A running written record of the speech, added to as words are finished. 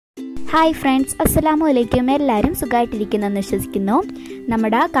Hi friends, അസ്സലാമു അലൈക്കും. എല്ലാവരും സുഖമായിട്ടിരിക്കുന്നെന്ന് വിശ്വസിക്കുന്നു.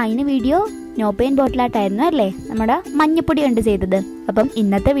 നമ്മുടെ കഴിഞ്ഞ വീഡിയോ നോ പെയിൻ ബോട്ടിലാട്ടായിരുന്നു അല്ലേ, നമ്മുടെ മഞ്ഞപ്പൊടി കൊണ്ട് ചെയ്തത്. അപ്പം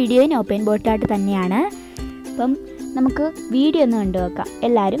ഇന്നത്തെ വീഡിയോ നോ പെയിൻ ബോട്ടിലാട്ട് തന്നെയാണ്. അപ്പം നമുക്ക് വീഡിയോ ഒന്ന് കണ്ടു നോക്കാം.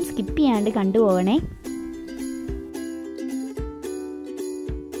 എല്ലാവരും സ്കിപ്പ് ചെയ്യാണ്ട് കണ്ടുപോകണേ.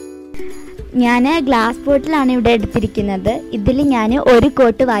 ഞാൻ ഗ്ലാസ് ബോട്ടിലാണ് ഇവിടെ എടുത്തിരിക്കുന്നത്. ഇതിൽ ഞാൻ ഒരു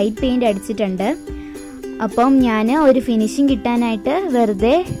കോട്ട് വൈറ്റ് പെയിൻറ് അടിച്ചിട്ടുണ്ട്. അപ്പം ഞാൻ ഒരു ഫിനിഷിങ് കിട്ടാനായിട്ട്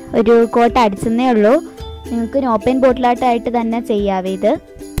വെറുതെ ഒരു കോട്ട് അടിച്ചെന്നേ ഉള്ളൂ. നിങ്ങൾക്ക് നോ പെയിൻ ബോട്ടിലാട്ടായിട്ട് തന്നെ ചെയ്യാവേ ഇത്.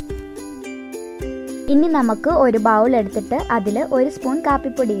 ഇനി നമുക്ക് ഒരു ബൗൾ എടുത്തിട്ട് അതിൽ ഒരു സ്പൂൺ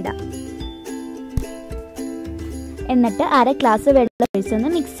കാപ്പിപ്പൊടി ഇടാം. എന്നിട്ട് അര ഗ്ലാസ് വെള്ളം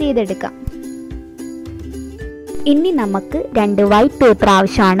ഒഴിച്ചൊന്ന് മിക്സ് ചെയ്തെടുക്കാം. ഇനി നമുക്ക് 2 വൈറ്റ് പേപ്പർ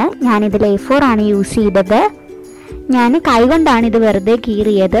ആവശ്യമാണ്. ഞാനിതിൽ A4 ആണ് യൂസ് ചെയ്തത്. ഞാൻ കൈകൊണ്ടാണ് ഇത് വെറുതെ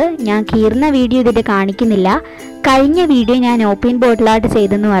കീറിയത്. ഞാൻ കീറുന്ന വീഡിയോ ഇതിൽ കാണിക്കുന്നില്ല. കഴിഞ്ഞ വീഡിയോ ഞാൻ നോ പെയിൻ ബോട്ടിലാട്ട്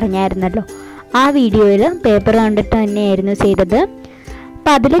ചെയ്തെന്ന് പറഞ്ഞായിരുന്നല്ലോ, ആ വീഡിയോയിൽ പേപ്പർ കണ്ടിട്ട് തന്നെയായിരുന്നു ചെയ്തത്.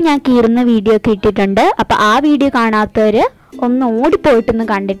 അപ്പോൾ അതിൽ ഞാൻ കീറുന്ന വീഡിയോ ഒക്കെ ഇട്ടിട്ടുണ്ട്. അപ്പോൾ ആ വീഡിയോ കാണാത്തവർ ഒന്ന് ഓടിപ്പോയിട്ടൊന്ന്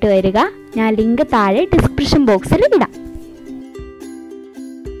കണ്ടിട്ട് വരിക. ഞാൻ ലിങ്ക് താഴെ ഡിസ്ക്രിപ്ഷൻ ബോക്സിൽ ഇടാം.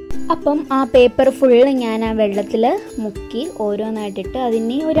 അപ്പം ആ പേപ്പർ ഫുള്ള് ഞാൻ ആ വെള്ളത്തിൽ മുക്കി ഓരോന്നായിട്ടിട്ട്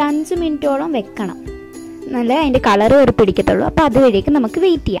അതിനെ ഒരു 5 മിനിറ്റോളം വെക്കണം. നല്ല അതിൻ്റെ കളർ ഒരു പിടിക്കത്തുള്ളൂ. അപ്പോൾ അതുവരേക്ക് നമുക്ക്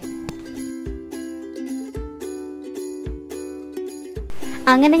വെയിറ്റ് ചെയ്യാം.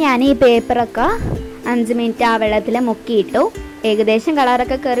 അങ്ങനെ ഞാൻ ഈ പേപ്പറൊക്കെ 5 മിനിറ്റ് ആ വെള്ളത്തിൽ മുക്കിയിട്ടു. ഏകദേശം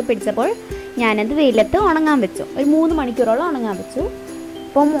കളറൊക്കെ കയറി പിടിച്ചപ്പോൾ ഞാനത് വെയിലത്ത് ഉണങ്ങാൻ വെച്ചു. ഒരു 3 മണിക്കൂറോളം ഉണങ്ങാൻ വെച്ചു.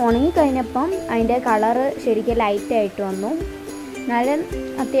 അപ്പം ഉണങ്ങിക്കഴിഞ്ഞപ്പം അതിൻ്റെ കളറ് ശരിക്കും ലൈറ്റായിട്ട് വന്നു. നല്ല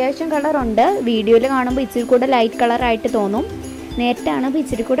അത്യാവശ്യം കളറുണ്ട്. വീഡിയോയിൽ കാണുമ്പോൾ ഇച്ചിരി കൂടെ ലൈറ്റ് കളറായിട്ട് തോന്നും. നേരിട്ടാണ്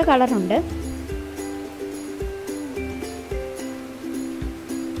ഇച്ചിരി കൂടെ കളറുണ്ട്.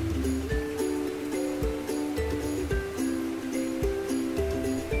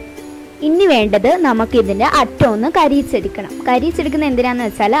 ഇനി വേണ്ടത് നമുക്കിതിൻ്റെ അറ്റം ഒന്ന് കരിയിച്ചെടുക്കണം. കരിയിച്ചെടുക്കുന്നത് എന്തിനാണെന്ന്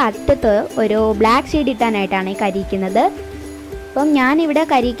വെച്ചാൽ അറ്റത്ത് ഒരു ബ്ലാക്ക് ഷെയ്ഡ് ഇട്ടാനായിട്ടാണ് ഈ കരിയിക്കുന്നത്. അപ്പം ഞാനിവിടെ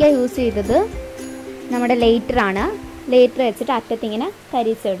കരിയിക്കാൻ യൂസ് ചെയ്തത് നമ്മുടെ ലേറ്ററാണ്. ലേറ്റർ വെച്ചിട്ട് അറ്റത്തിങ്ങനെ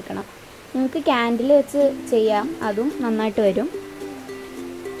കരിയിച്ചെടുക്കണം. നിങ്ങൾക്ക് ക്യാൻഡിൽ വെച്ച് ചെയ്യാം, അതും നന്നായിട്ട് വരും.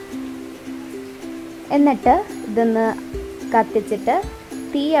 എന്നിട്ട് ഇതൊന്ന് കത്തിച്ചിട്ട്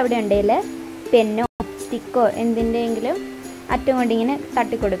തീ അവിടെ ഉണ്ടെങ്കിൽ പെന്നോ സ്റ്റിക്കോ എന്തിൻ്റെയെങ്കിലും അറ്റം കൊണ്ടിങ്ങനെ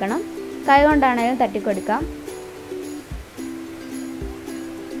തട്ടിക്കൊടുക്കണം. കൈ കൊണ്ടാണെങ്കിലും തട്ടിക്കൊടുക്കാം.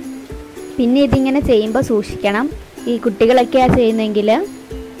 പിന്നെ ഇതിങ്ങനെ ചെയ്യുമ്പോൾ സൂക്ഷിക്കണം. ഈ കുട്ടികളൊക്കെയാണ് ചെയ്യുന്നതെങ്കിൽ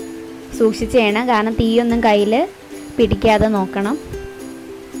സൂക്ഷിച്ച് ചെയ്യണം. കാരണം തീയൊന്നും കയ്യിൽ പിടിക്കാതെ നോക്കണം.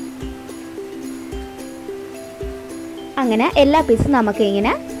 അങ്ങനെ എല്ലാ പീസും നമുക്ക്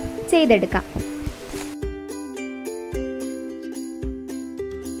ഇങ്ങനെ ചെയ്തെടുക്കാം.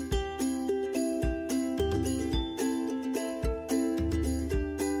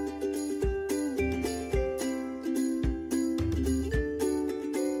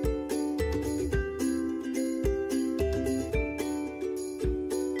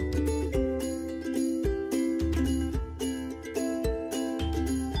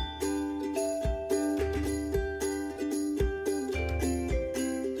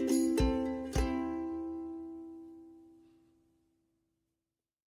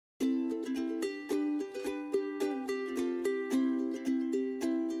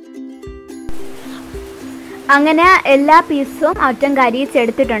 അങ്ങനെ എല്ലാ പീസും അറ്റം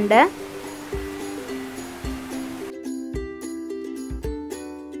കരിയിച്ചെടുത്തിട്ടുണ്ട്.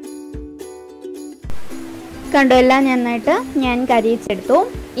 കണ്ടോ, എല്ലാം നന്നായിട്ട് ഞാൻ കരിയിച്ചെടുത്തു.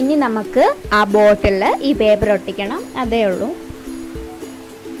 ഇനി നമുക്ക് ആ ബോട്ടിലിൽ ഈ പേപ്പർ ഒട്ടിക്കണം. അതേ ഉള്ളൂ.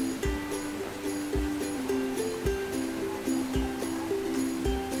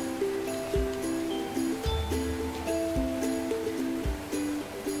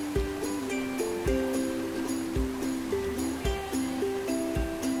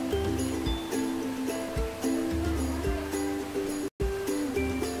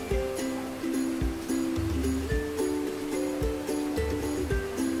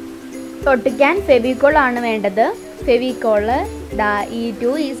 ഒട്ടിക്കാൻ ഫെവിക്കോൾ ആണ് വേണ്ടത്. ഫെവിക്കോള് ഈ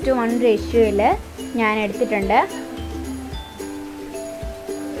 2:1 റേഷ്യോയിൽ ഞാൻ എടുത്തിട്ടുണ്ട്.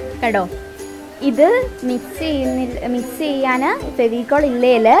 കേട്ടോ, ഇത് മിക്സ് ചെയ്യാൻ ഫെവിക്കോൾ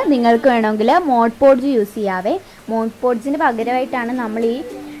ഇല്ലേൽ നിങ്ങൾക്ക് വേണമെങ്കിൽ മോഡ് പോഡ്ജ് യൂസ് ചെയ്യാവേ. മോഡ് പോഡ്ജിന് പകരമായിട്ടാണ് നമ്മൾ ഈ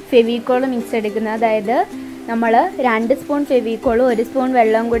ഫെവിക്കോൾ മിക്സ് എടുക്കുന്നത്. അതായത് നമ്മൾ 2 സ്പൂൺ ഫെവിക്കോളും 1 സ്പൂൺ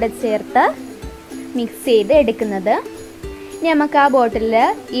വെള്ളവും കൂടെ ചേർത്ത് മിക്സ് ചെയ്ത് എടുക്കുന്നത്. ഇനി നമുക്ക് ആ ബോട്ടിലിൽ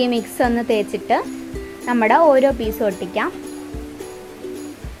ഈ മിക്സ് ഒന്ന് തേച്ചിട്ട് നമ്മുടെ ഓരോ പീസും ഒട്ടിക്കാം.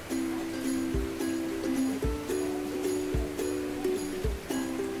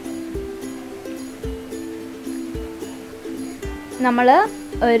 നമ്മൾ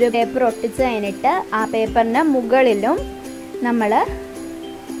ഒരു പേപ്പർ ഒട്ടിച്ച് കഴിഞ്ഞിട്ട് ആ പേപ്പറിൻ്റെ മുകളിലും നമ്മൾ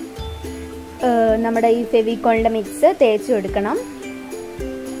നമ്മുടെ ഈ ഫെവിക്കോളിൻ്റെ മിക്സ് തേച്ച് കൊടുക്കണം.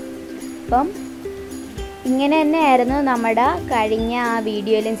 അപ്പം ഇങ്ങനെ തന്നെയായിരുന്നു നമ്മുടെ കഴിഞ്ഞ ആ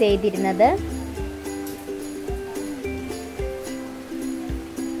വീഡിയോയിലും ചെയ്തിരുന്നത്.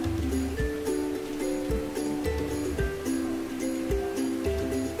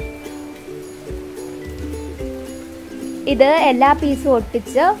 ഇത് എല്ലാ പീസും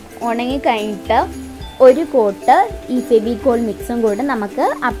ഒട്ടിച്ച് ഉണങ്ങി കഴിഞ്ഞിട്ട് ഒരു കോട്ട് ഈ ഫെവിക്കോൾ മിക്സും കൂടെ നമുക്ക്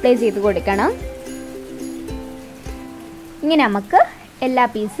അപ്ലൈ ചെയ്ത് കൊടുക്കണം. ഇങ്ങനെ നമുക്ക് എല്ലാ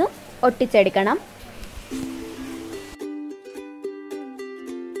പീസും ഒട്ടിച്ചെടുക്കണം.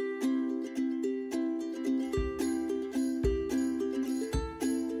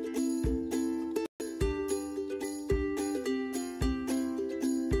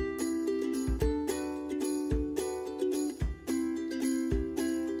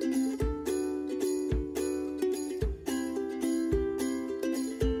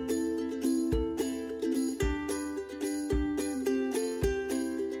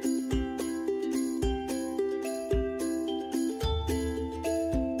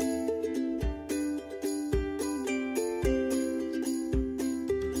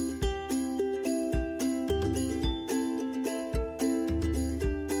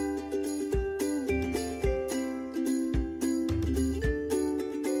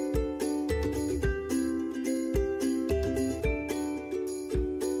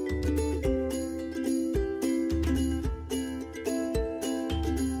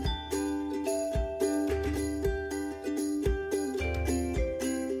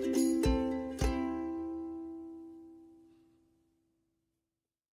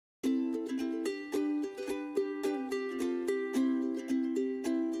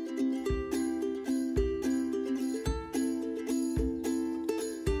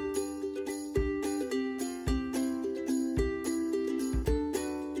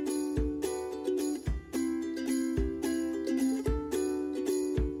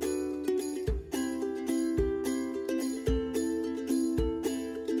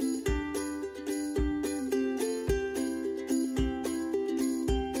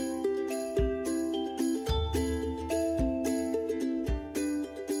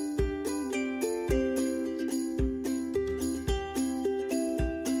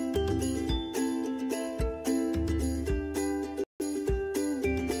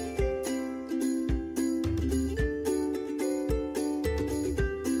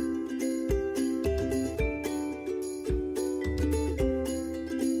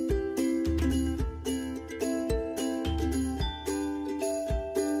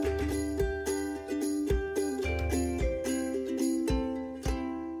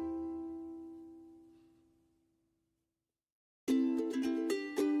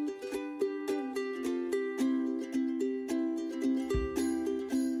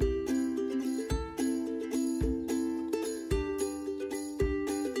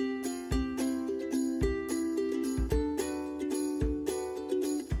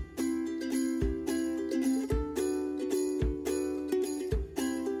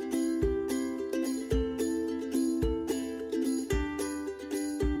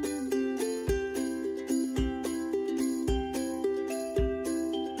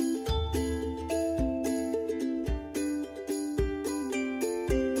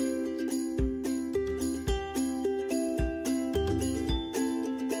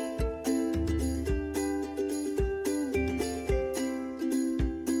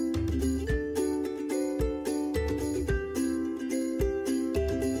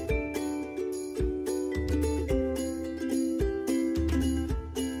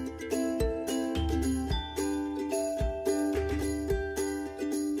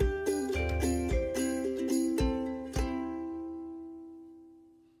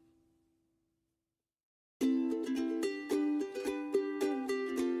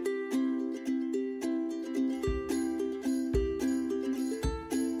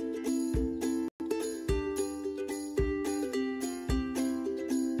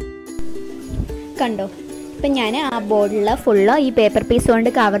 കണ്ടോ? ഇപ്പം ഞാൻ ആ ബോർഡിൽ ഫുള്ള് ഈ പേപ്പർ പീസ് കൊണ്ട്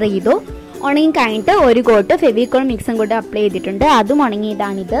കവർ ചെയ്തു. ഉണങ്ങി കഴിഞ്ഞിട്ട് ഒരു കോട്ട് ഫെവിക്കോൾ മിക്സും കൂടെ അപ്ലൈ ചെയ്തിട്ടുണ്ട്. അതും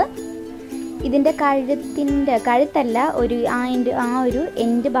ഉണങ്ങിയതാണിത്. ഇതിൻ്റെ കഴുത്തല്ല, ആ ഒരു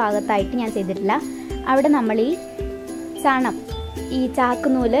എൻഡ് ഭാഗത്തായിട്ട് ഞാൻ ചെയ്തിട്ടില്ല. അവിടെ നമ്മൾ ഈ ചണം, ഈ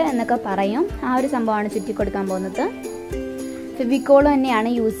ചാക്കുനൂല് എന്നൊക്കെ പറയും, ആ ഒരു സംഭവമാണ് ചുറ്റി കൊടുക്കാൻ പോകുന്നത്. ഫെവിക്കോൾ തന്നെയാണ്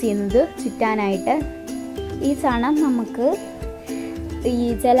യൂസ് ചെയ്യുന്നത് ചുറ്റാനായിട്ട്. ഈ ചണം നമുക്ക് ഈ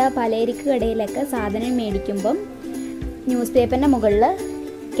ചില പലചരക്ക് കടയിലൊക്കെ സാധനം മേടിക്കുമ്പം ന്യൂസ് പേപ്പറിൻ്റെ മുകളിൽ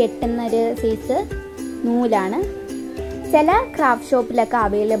കെട്ടുന്നൊരു സൈസ് നൂലാണ് ചില ക്രാഫ്റ്റ് ഷോപ്പിലൊക്കെ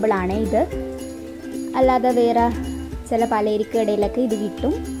അവൈലബിൾ ആണ് ഇത്, അല്ലാതെ വേറെ ചില പലചരക്ക് കടയിലൊക്കെ ഇത്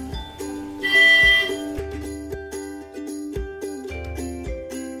കിട്ടും.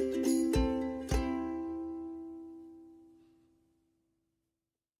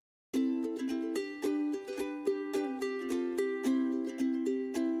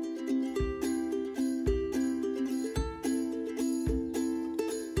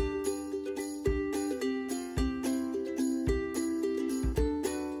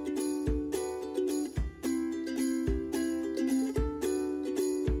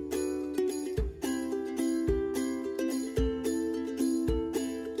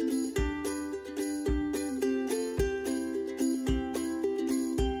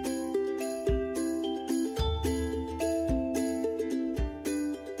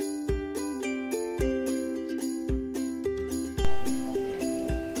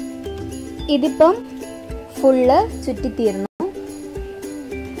 ഇതിപ്പം ഫുള്ള് ചുറ്റിത്തീർന്നു.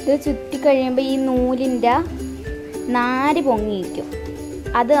 ഇത് ചുറ്റി കഴിയുമ്പോൾ ഈ നൂലിൻ്റെ നാര് പൊങ്ങിയിരിക്കും.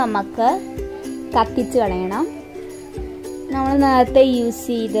 അത് നമുക്ക് കത്തിച്ച് കളയണം. നമ്മൾ നേരത്തെ യൂസ്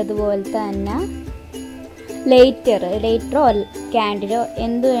ചെയ്തതുപോലെ തന്നെ ലൈറ്ററോ ക്യാൻഡിലോ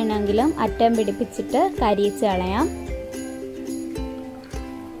എന്ത് വേണമെങ്കിലും അറ്റം പിടിപ്പിച്ചിട്ട് കരിയിച്ച് കളയാം.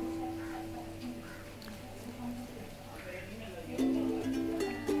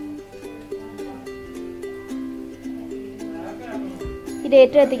 ഇത്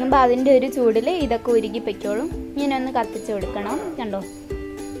ഏറ്റവും എത്തിക്കുമ്പോൾ അതിൻ്റെ ഒരു ചൂടിൽ ഇതൊക്കെ ഉരുകി പൊയ്ക്കോളും. ഇങ്ങനെ ഒന്ന് കത്തിച്ച് കൊടുക്കണം. കണ്ടോ,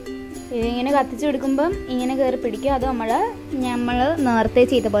 ഇതിങ്ങനെ കത്തിച്ച് കൊടുക്കുമ്പം ഇങ്ങനെ കയറി പിടിക്കും. അത് നമ്മൾ നേരത്തെ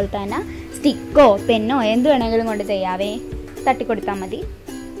ചെയ്ത പോലെ തന്നെ സ്റ്റിക്കോ പെന്നോ എന്ത് വേണമെങ്കിലും കൊണ്ട് ചെയ്യാവേ, തട്ടിക്കൊടുത്താൽ മതി.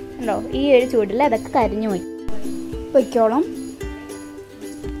 കണ്ടോ, ഈ ഒരു ചൂടിൽ അതൊക്കെ കരിഞ്ഞു പൊയ്ക്കോളും.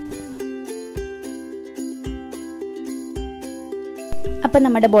 അപ്പം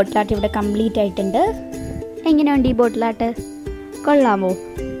നമ്മുടെ ബോട്ടിൽ ആർട്ട് ഇവിടെ കംപ്ലീറ്റ് ആയിട്ടുണ്ട്. എങ്ങനെയുണ്ട് ഈ ബോട്ടിൽ ആർട്ട്? കൊള്ളാമോ?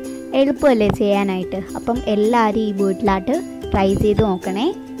 എളുപ്പമല്ലേ ചെയ്യാനായിട്ട്? അപ്പം എല്ലാവരും ഈ ബോട്ടിൽ ആർട്ട് ട്രൈ ചെയ്ത് നോക്കണേ.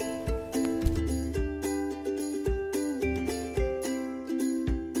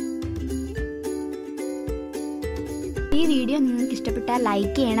 ഈ വീഡിയോ നിങ്ങൾക്ക് ഇഷ്ടപ്പെട്ടാൽ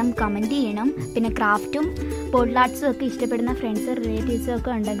ലൈക്ക് ചെയ്യണം, കമൻറ്റ് ചെയ്യണം. പിന്നെ ക്രാഫ്റ്റും ബോട്ടിൽ ആർട്സും ഒക്കെ ഇഷ്ടപ്പെടുന്ന ഫ്രണ്ട്സ് റിലേറ്റീവ്സും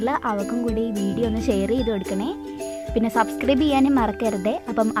ഒക്കെ ഉണ്ടെങ്കിൽ അവർക്കും കൂടി ഈ വീഡിയോ ഒന്ന് ഷെയർ ചെയ്ത് കൊടുക്കണേ. പിന്നെ സബ്സ്ക്രൈബ് ചെയ്യാനും മറക്കരുത്.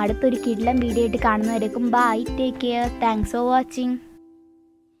 അപ്പം അടുത്തൊരു കിടിലം വീഡിയോ ആയിട്ട് കാണുന്നവരേക്കും by, take care, thanks for watching.